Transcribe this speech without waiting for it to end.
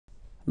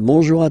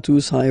Bonjour à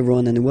tous, hi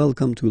everyone and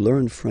welcome to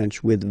Learn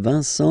French with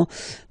Vincent.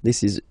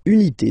 This is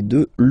Unité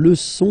 2,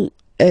 leçon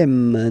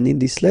M, and in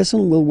this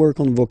lesson we'll work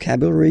on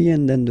vocabulary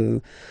and then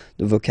the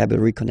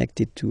vocabulary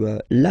connected to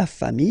la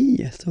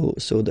famille,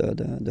 so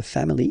the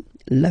family,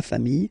 la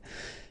famille,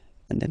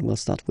 and then we'll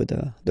start with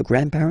the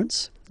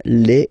grandparents,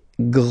 les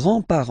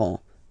grands-parents,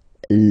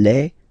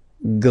 les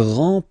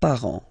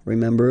grands-parents.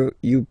 Remember,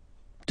 you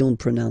don't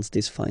pronounce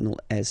this final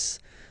S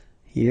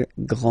here,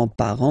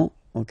 grands-parents,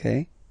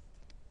 okay?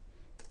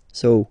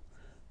 So,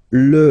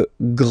 le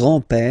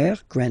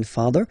grand-père,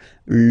 grandfather,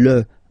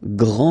 le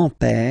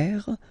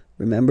grand-père,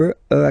 remember,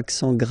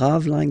 accent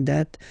grave like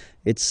that,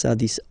 it's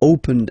this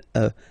open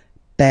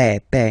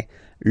père,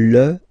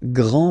 le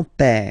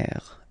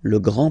grand-père, le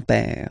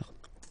grand-père.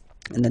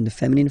 And then the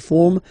feminine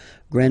form,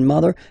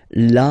 grandmother,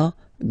 la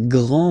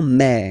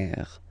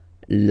grand-mère,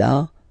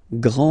 la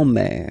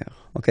grand-mère.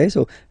 Okay,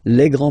 so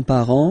les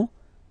grands-parents,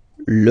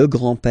 le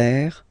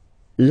grand-père,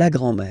 la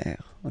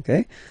grand-mère.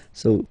 Okay,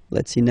 so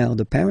let's see now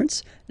the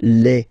parents.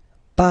 Les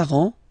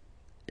parents,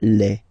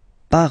 le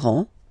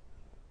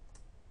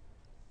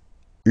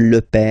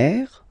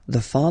père, the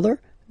father,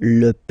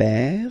 le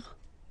père,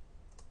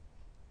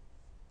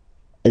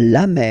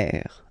 la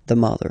mère, the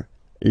mother,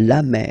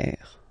 la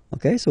mère.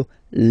 Okay, so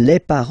les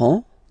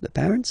parents, the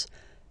parents,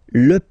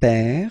 le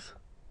père,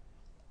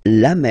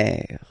 la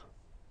mère.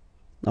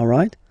 All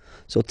right,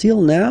 so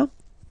till now,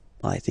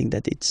 I think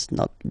that it's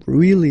not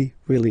really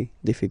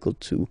difficult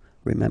to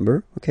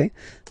remember. Okay,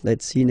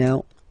 let's see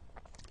now.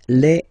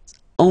 Les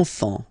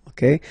enfants.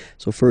 Okay,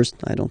 so first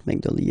I don't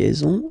make the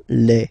liaison.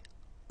 Les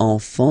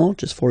enfants,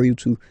 just for you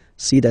to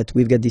see that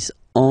we've got this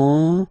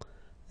en,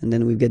 and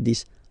then we've got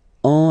this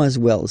en as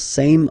well.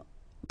 Same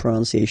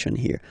pronunciation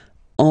here.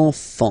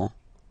 Enfant.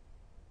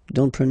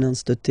 Don't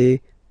pronounce the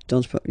T.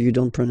 You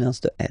don't pronounce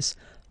the S.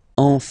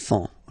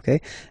 Enfant. Okay,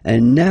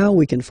 and now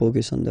we can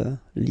focus on the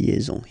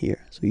liaison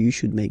here. So you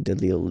should make the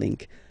little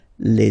link.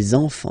 Les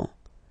enfants.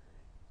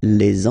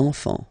 Les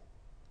enfants.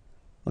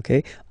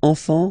 Okay,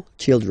 enfants,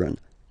 children.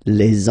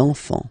 Les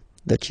enfants,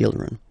 the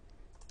children.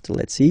 So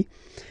let's see.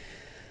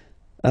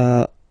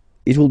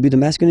 It will be the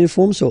masculine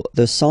form, so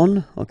the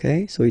son.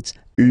 Okay, so it's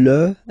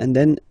le, and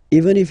then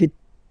even if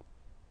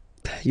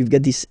you've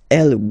got this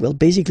L, well,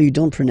 basically you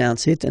don't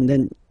pronounce it, and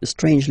then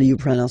strangely you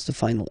pronounce the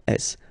final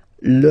S.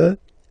 Le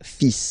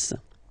fils.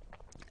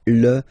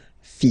 Le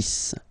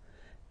fils,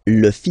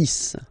 le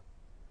fils,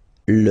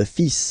 le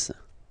fils.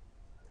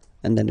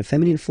 And then the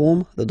feminine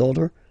form, the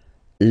daughter,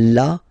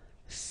 la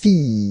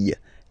fille.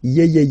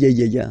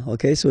 Yeah.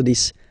 Okay, so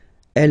this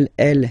L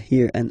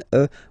here and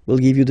E will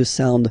give you the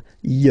sound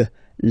Y.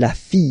 La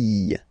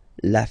fille,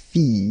 la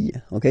fille.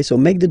 Okay, so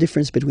make the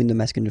difference between the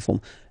masculine form,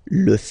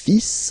 le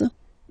fils,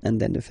 and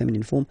then the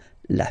feminine form,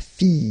 la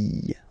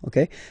fille.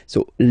 Okay,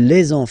 so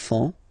les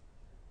enfants,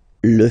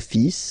 le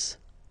fils,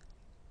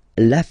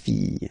 la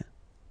fille.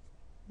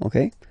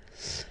 Okay,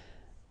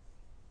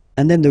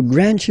 and then the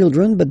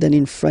grandchildren, but then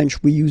in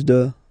French we use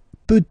the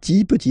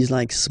petit. Petit is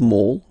like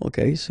small.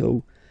 Okay,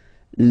 so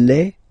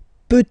les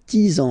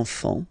petits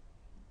enfants.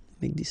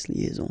 Make this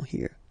liaison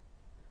here.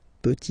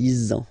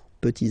 Petits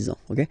enfants.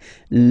 Okay,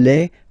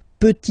 les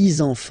petits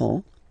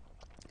enfants.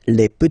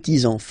 Les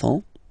petits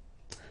enfants.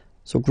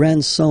 So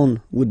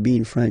grandson would be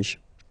in French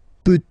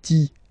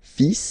petit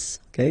fils.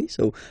 Okay,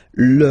 so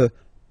le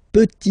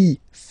petit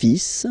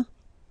fils.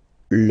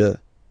 Le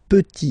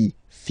petit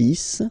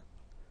fils,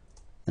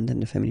 and then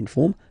the feminine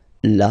form,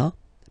 la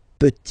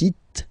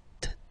petite.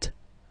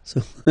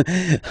 So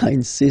I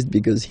insist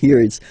because here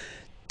it's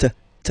t.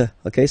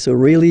 Okay, so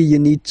really you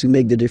need to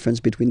make the difference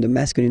between the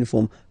masculine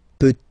form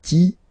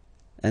petit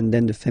and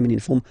then the feminine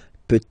form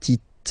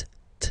petite.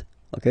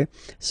 Okay,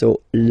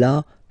 so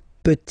la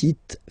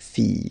petite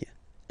fille,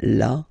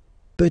 la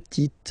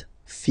petite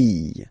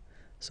fille.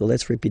 So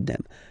let's repeat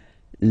them.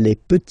 Les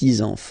petits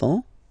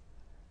enfants,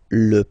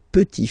 le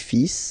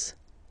petit-fils,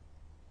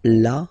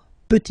 la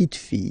petite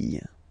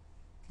fille.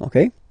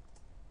 Okay?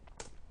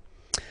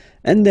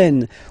 And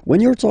then, when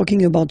you're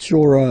talking about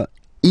your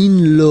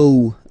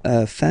in-law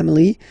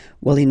family,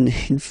 well, in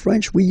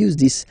French, we use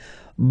this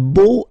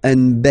beau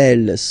and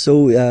belle,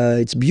 so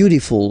it's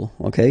beautiful,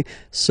 okay?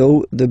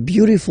 So, the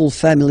beautiful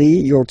family,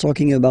 you're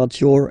talking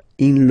about your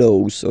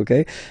in-laws,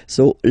 okay?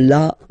 So,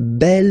 la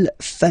belle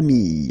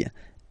famille.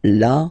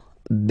 La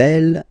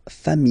belle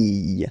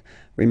famille.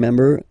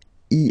 Remember,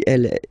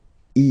 I-L-L-E-I,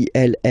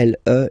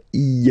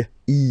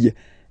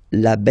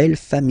 la belle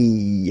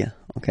famille,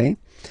 okay?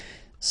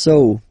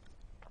 So,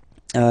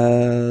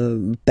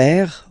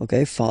 père,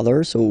 okay,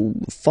 father, so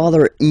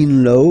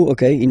father-in-law,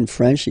 okay, in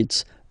French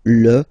it's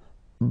le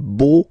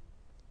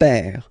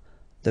beau-père,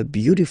 the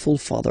beautiful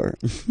father,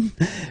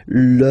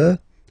 le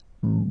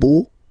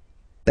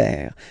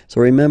beau-père.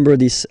 So remember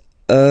this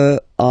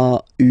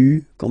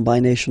E-A-U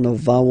combination of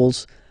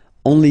vowels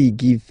only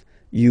give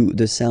you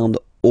the sound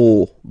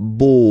O,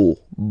 beau,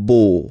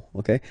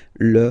 okay?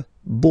 Le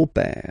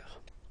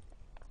beau-père.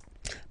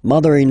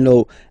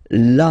 Mother-in-law,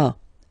 la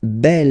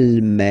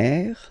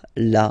belle-mère,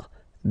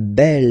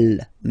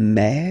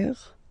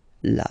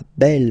 la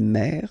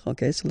belle-mère.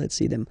 Okay, so let's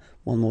see them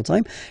one more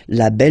time.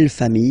 La belle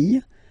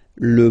famille,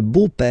 le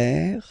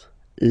beau-père,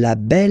 la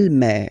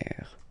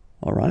belle-mère.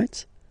 All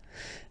right?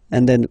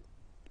 And then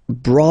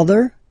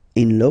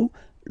brother-in-law,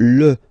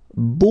 le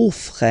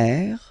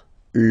beau-frère,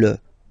 le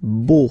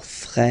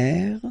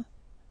beau-frère,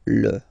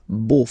 le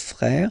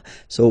beau-frère.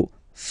 So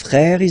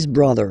frère is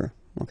brother,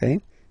 okay?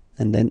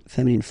 And then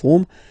feminine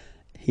form,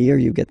 here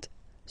you get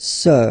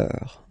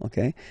sœur,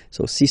 okay?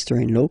 So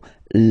sister-in-law,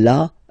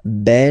 la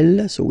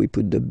belle, so we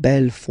put the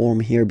belle form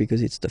here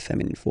because it's the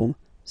feminine form,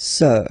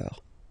 sœur,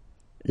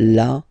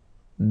 la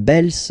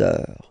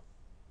belle-sœur,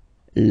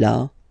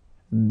 la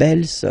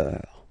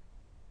belle-sœur.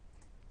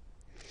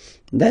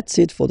 That's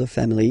it for the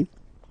family.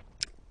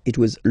 It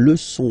was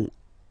leçon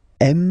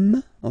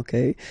M,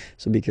 okay?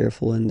 So be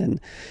careful, and then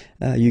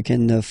you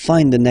can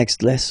find the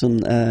next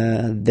lesson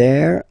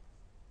there.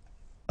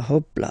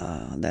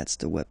 Hopla, that's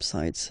the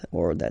website,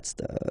 or that's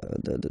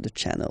the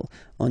channel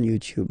on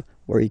YouTube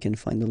where you can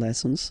find the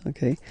lessons,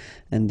 okay?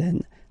 And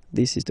then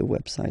this is the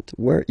website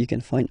where you can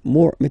find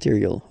more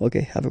material.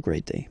 Okay, have a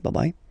great day.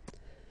 Bye-bye.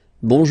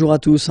 Bonjour à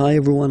tous, hi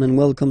everyone, and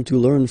welcome to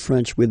Learn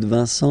French with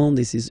Vincent.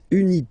 This is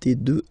Unité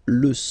 2,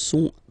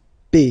 leçon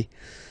P.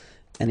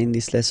 And in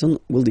this lesson,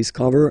 we'll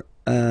discover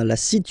la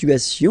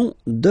situation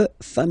de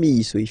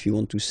famille. So if you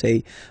want to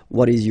say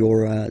what is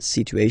your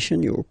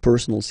situation, your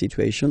personal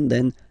situation,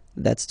 then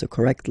that's the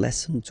correct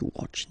lesson to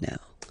watch now.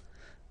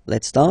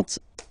 Let's start.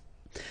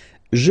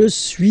 Je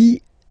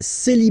suis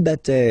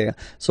célibataire.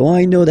 So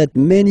I know that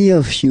many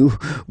of you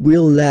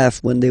will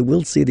laugh when they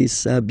will see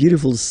this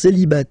beautiful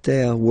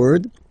célibataire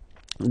word.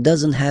 It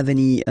doesn't have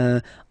any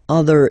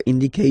other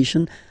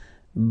indication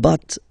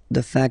but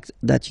the fact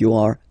that you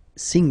are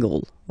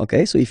single.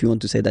 Okay, so if you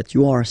want to say that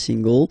you are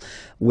single,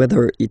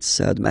 whether it's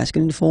the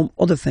masculine form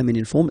or the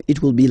feminine form,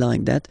 it will be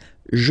like that.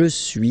 Je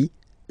suis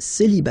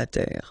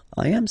célibataire.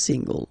 I am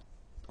single.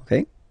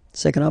 Okay,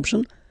 second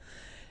option.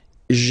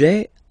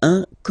 J'ai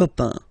un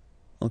copain.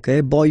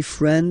 Okay,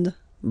 boyfriend.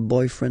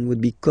 Boyfriend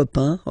would be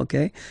copain.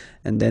 Okay,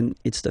 and then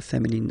it's the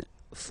feminine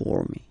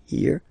form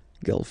here.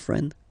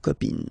 Girlfriend,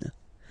 copine.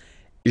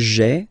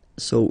 J'ai,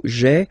 so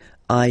j'ai,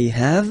 I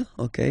have,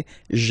 okay,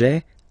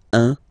 j'ai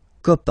un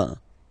copain.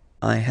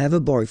 I have a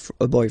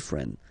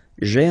boyfriend.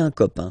 J'ai un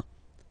copain.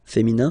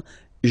 Féminin,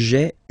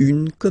 j'ai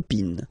une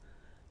copine.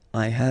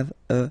 I have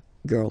a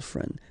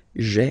girlfriend.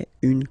 J'ai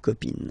une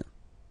copine.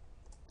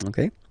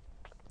 Okay?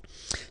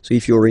 So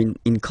if you're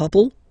in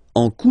couple,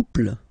 en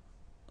couple,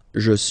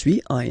 je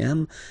suis, I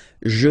am,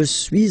 je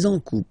suis en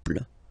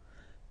couple.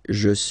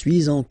 Je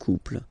suis en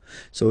couple.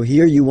 So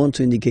here you want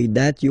to indicate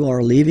that you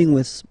are living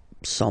with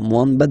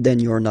someone, but then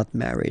you're not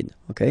married,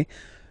 okay?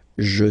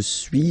 Je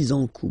suis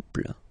en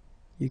couple.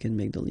 You can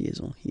make the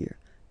liaison here.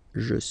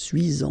 Je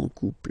suis en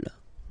couple,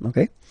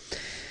 okay?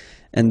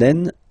 And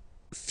then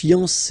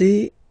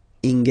fiancé,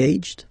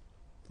 engaged,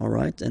 all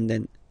right? And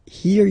then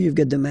here you've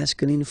got the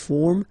masculine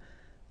form.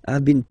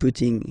 I've been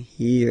putting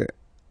here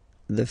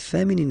the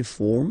feminine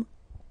form,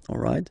 all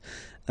right?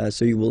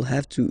 So you will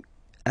have to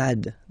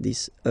add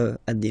this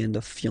at the end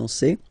of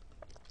fiancé,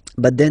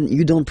 but then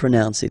you don't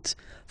pronounce it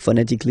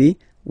phonetically.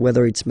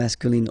 Whether it's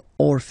masculine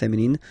or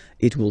feminine,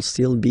 it will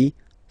still be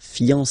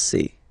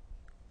fiancé.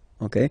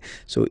 Okay,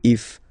 so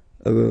if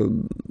a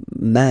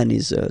man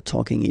is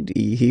talking,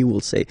 he will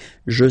say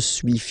je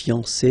suis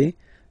fiancé.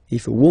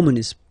 If a woman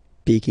is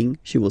speaking,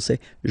 she will say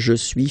je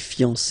suis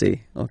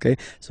fiancé. Okay,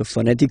 so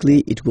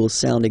phonetically it will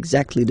sound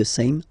exactly the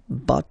same,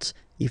 but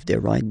if they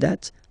write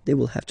that, they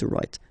will have to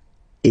write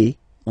e,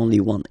 only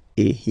one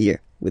e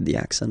here with the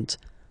accent.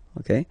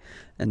 Okay,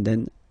 and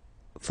then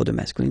for the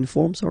masculine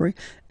form, sorry,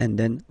 and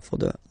then for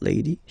the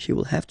lady, she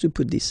will have to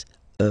put this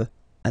e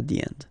at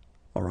the end.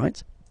 All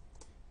right.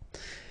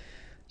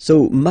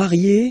 So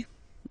marié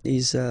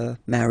is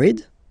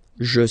married.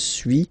 Je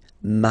suis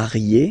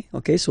marié.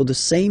 Okay, so the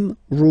same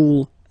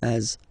rule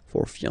as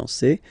for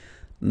fiancé.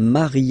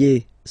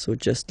 Marié, so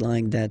just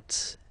like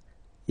that,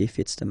 if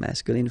it's the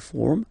masculine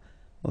form.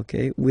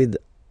 Okay, with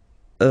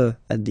e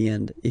at the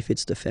end if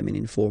it's the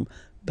feminine form,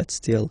 but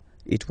still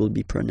it will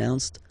be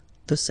pronounced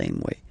the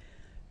same way.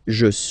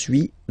 Je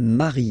suis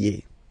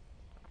marié.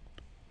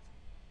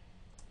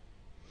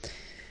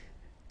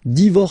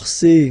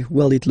 Divorcé,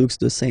 well, it looks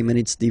the same and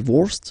it's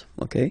divorced,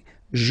 okay?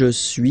 Je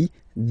suis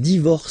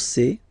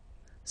divorcé,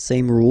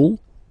 same rule.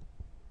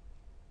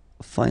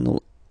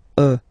 Final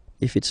e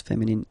if it's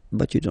feminine,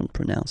 but you don't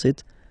pronounce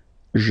it.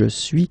 Je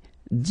suis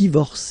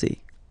divorcé.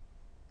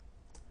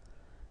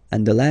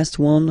 And the last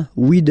one,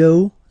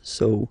 widow,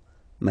 so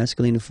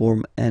masculine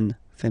form and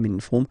feminine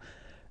form.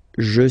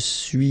 Je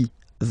suis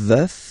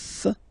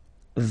veuf,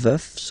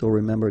 veuf, so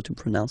remember to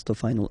pronounce the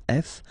final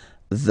F,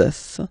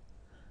 veuf.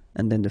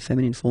 And then the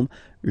feminine form,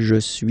 je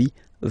suis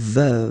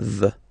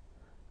veuve,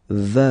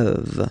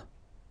 veuve,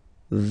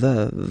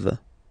 veuve.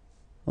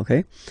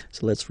 Okay,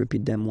 so let's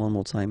repeat them one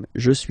more time.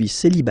 Je suis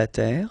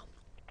célibataire,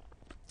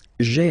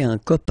 j'ai un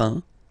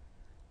copain,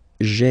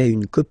 j'ai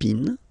une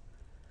copine,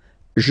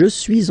 je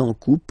suis en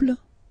couple,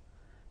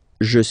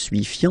 je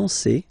suis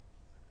fiancé,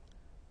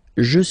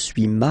 je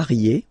suis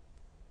marié,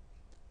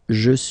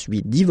 je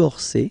suis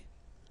divorcé,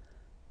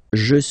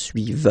 je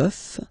suis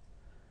veuf,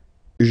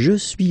 je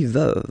suis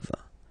veuve.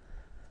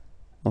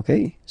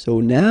 Okay, so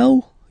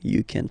now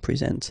you can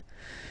present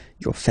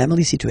your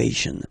family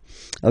situation.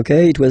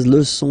 Okay, it was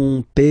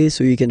leçon P,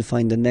 so you can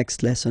find the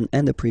next lesson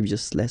and the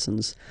previous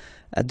lessons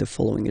at the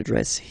following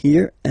address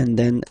here, and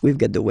then we've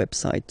got the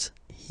website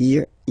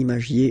here,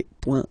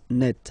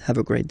 imagier.net. Have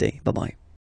a great day. Bye-bye.